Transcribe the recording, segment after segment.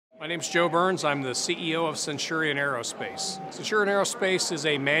My name's Joe Burns. I'm the CEO of Sensurion Aerospace. Sensurion Aerospace is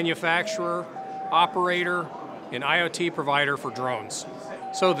a manufacturer, operator, and IoT provider for drones.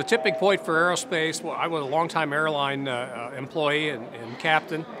 So the tipping point for aerospace, well, I was a longtime airline employee and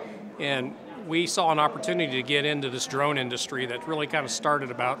captain, and we saw an opportunity to get into this drone industry that really kind of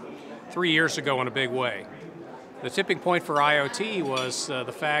started about 3 years ago in a big way. The tipping point for IoT was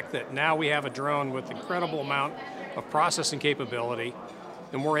the fact that now we have a drone with incredible amount of processing capability,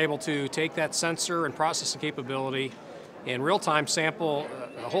 and we're able to take that sensor and processing capability and real-time sample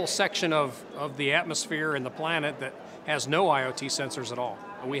a whole section of the atmosphere and the planet that has no IoT sensors at all.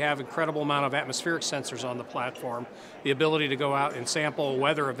 We have incredible amount of atmospheric sensors on the platform, the ability to go out and sample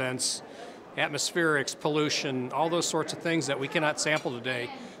weather events, atmospherics, pollution, all those sorts of things that we cannot sample today.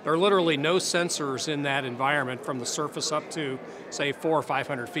 There are literally no sensors in that environment from the surface up to, say, 400 or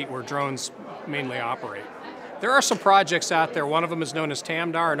 500 feet where drones mainly operate. There are some projects out there. One of them is known as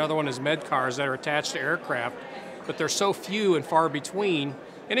TAMDAR, another one is MedCars that are attached to aircraft, but they're so few and far between.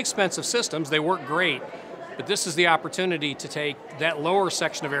 Inexpensive systems, they work great, but this is the opportunity to take that lower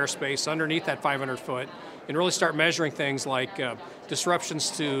section of airspace underneath that 500 foot and really start measuring things like disruptions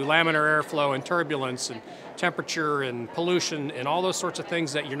to laminar airflow and turbulence and temperature and pollution and all those sorts of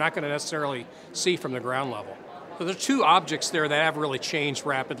things that you're not going to necessarily see from the ground level. So there are two objects there that have really changed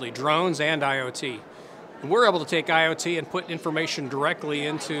rapidly, drones and IoT. And we're able to take IoT and put information directly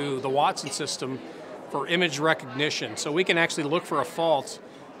into the Watson system for image recognition. So we can actually look for a fault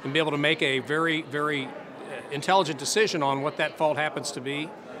and be able to make a very, very intelligent decision on what that fault happens to be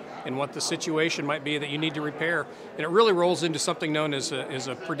and what the situation might be that you need to repair. And it really rolls into something known as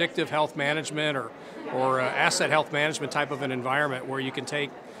a predictive health management or asset health management type of an environment where you can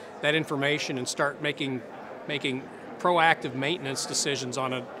take that information and start making proactive maintenance decisions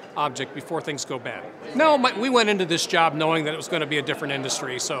on an object before things go bad. No, we went into this job knowing that it was going to be a different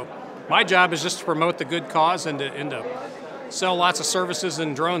industry. So my job is just to promote the good cause and to sell lots of services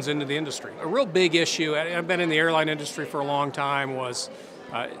and drones into the industry. A real big issue, I've been in the airline industry for a long time, was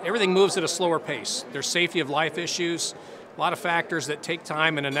everything moves at a slower pace. There's safety of life issues, a lot of factors that take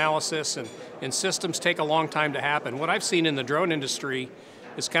time and analysis, and systems take a long time to happen. What I've seen in the drone industry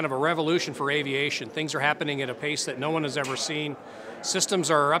is kind of a revolution for aviation. Things are happening at a pace that no one has ever seen. Systems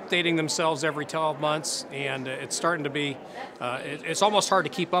are updating themselves every 12 months, and it's starting to be, it's almost hard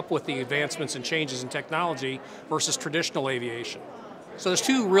to keep up with the advancements and changes in technology versus traditional aviation. So there's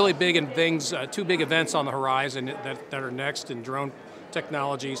two really big things, two big events on the horizon that are next in drone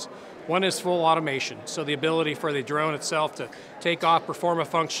technologies. One is full automation, so the ability for the drone itself to take off, perform a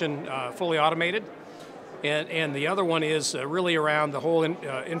function fully automated. And the other one is really around the whole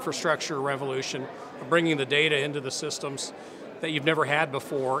infrastructure revolution, bringing the data into the systems that you've never had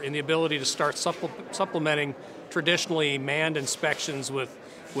before, and the ability to start supplementing traditionally manned inspections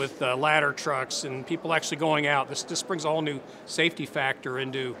with ladder trucks and people actually going out. This brings a whole new safety factor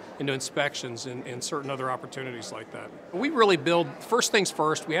into inspections and certain other opportunities like that. We really build, first things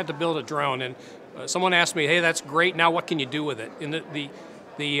first, we had to build a drone, and someone asked me, hey, that's great, now what can you do with it? And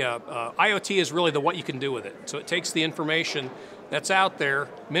the IoT is really the what you can do with it. So it takes the information that's out there,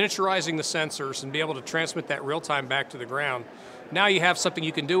 miniaturizing the sensors, and be able to transmit that real time back to the ground. Now you have something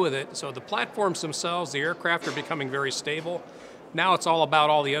you can do with it. So the platforms themselves, the aircraft are becoming very stable. Now it's all about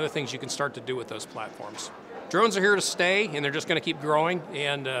all the other things you can start to do with those platforms. Drones are here to stay, and they're just going to keep growing.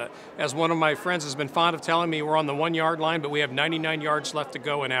 And as one of my friends has been fond of telling me, we're on the 1 yard line, but we have 99 yards left to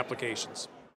go in applications.